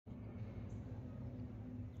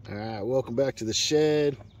Alright, welcome back to the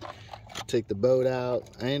shed. Take the boat out.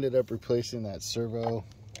 I ended up replacing that servo,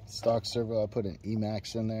 stock servo. I put an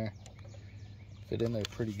Emax in there. Fit in there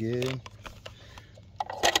pretty good.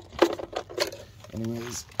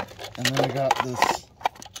 Anyways, and then I got this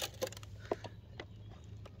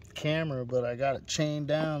camera, but I got it chained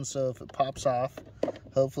down so if it pops off,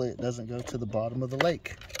 hopefully it doesn't go to the bottom of the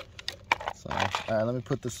lake. So, alright, let me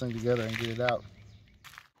put this thing together and get it out.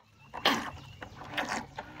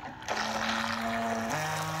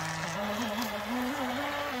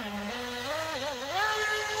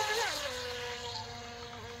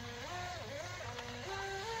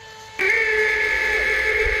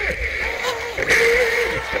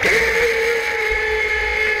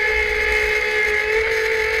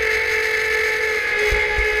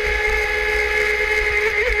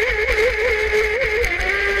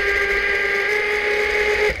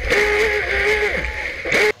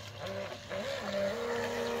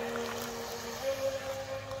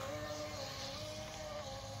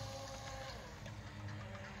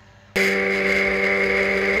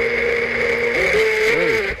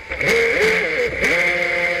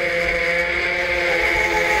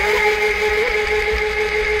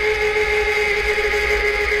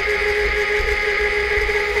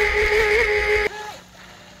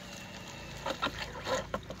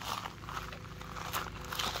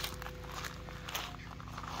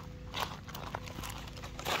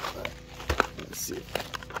 Let's see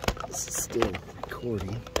if this is still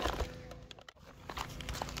recording.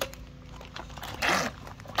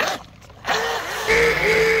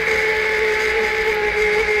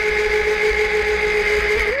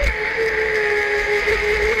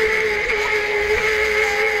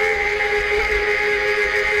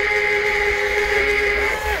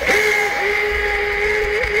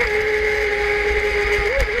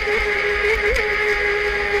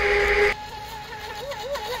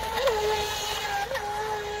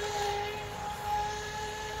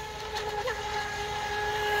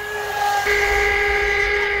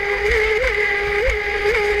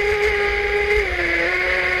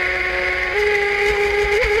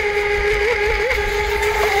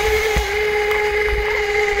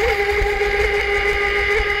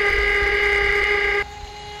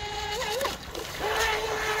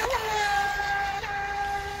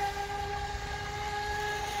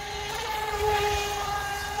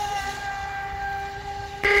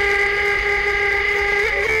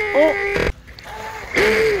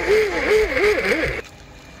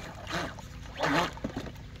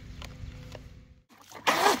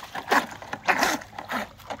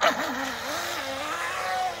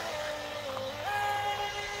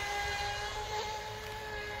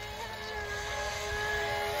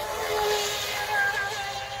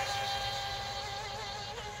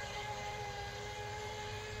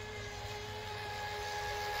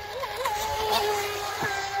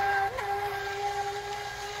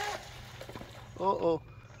 Uh-oh.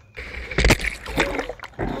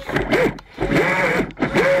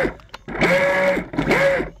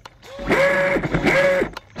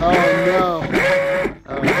 Oh no.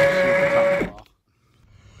 Oh, shoot.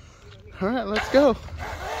 Alright, let's go.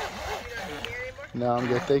 No, I'm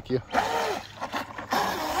good, thank you.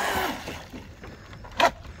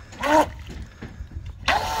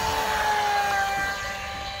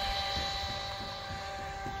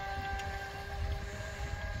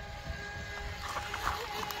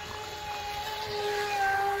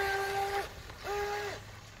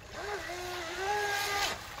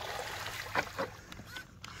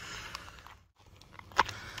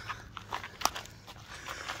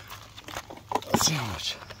 Let's see how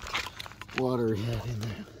much water we had in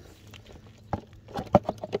there.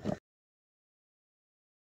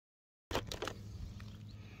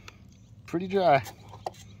 Pretty dry.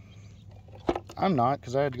 I'm not,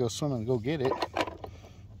 because I had to go swimming and go get it.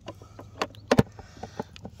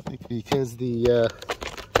 I think because the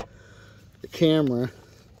camera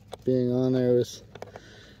being on there was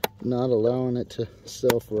not allowing it to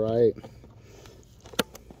self-right.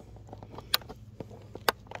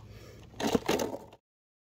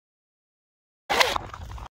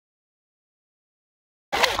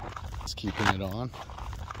 Just keeping it on.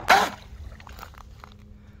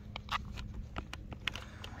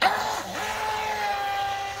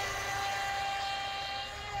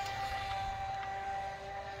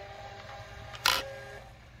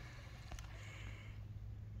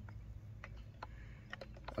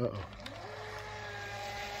 Uh-oh.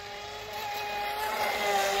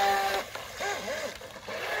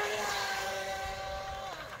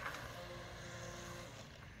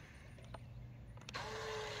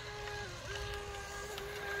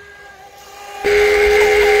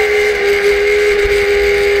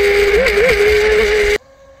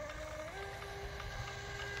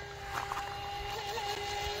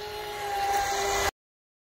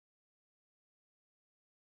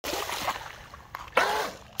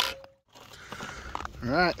 All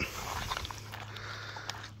right,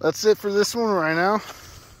 that's it for this one right now.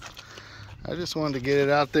 I just wanted to get it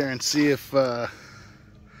out there and see if that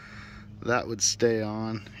would stay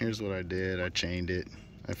on. Here's what I did. I chained it.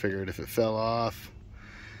 I figured if it fell off,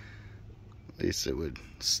 at least it would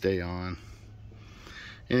stay on.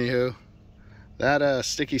 Anywho, that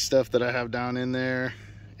sticky stuff that I have down in there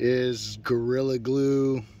is Gorilla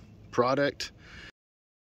Glue product.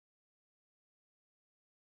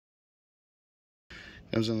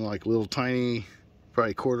 Comes in like little tiny,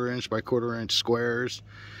 probably 1/4 inch by 1/4 inch squares.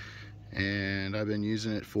 And I've been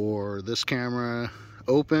using it for this camera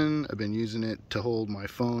open. I've been using it to hold my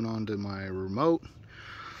phone onto my remote.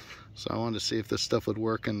 So I wanted to see if this stuff would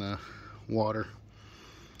work in the water.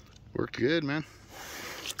 Worked good, man.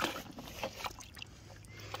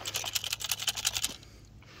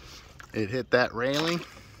 It hit that railing,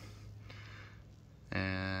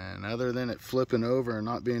 and other than it flipping over and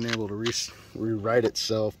not being able to rewrite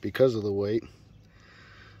itself because of the weight, it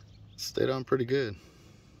stayed on pretty good.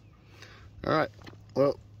 All right,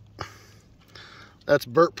 well, that's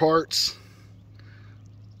Burt Parts.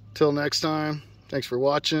 Till next time, thanks for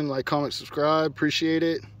watching. Like, comment, subscribe. Appreciate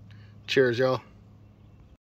it. Cheers, y'all.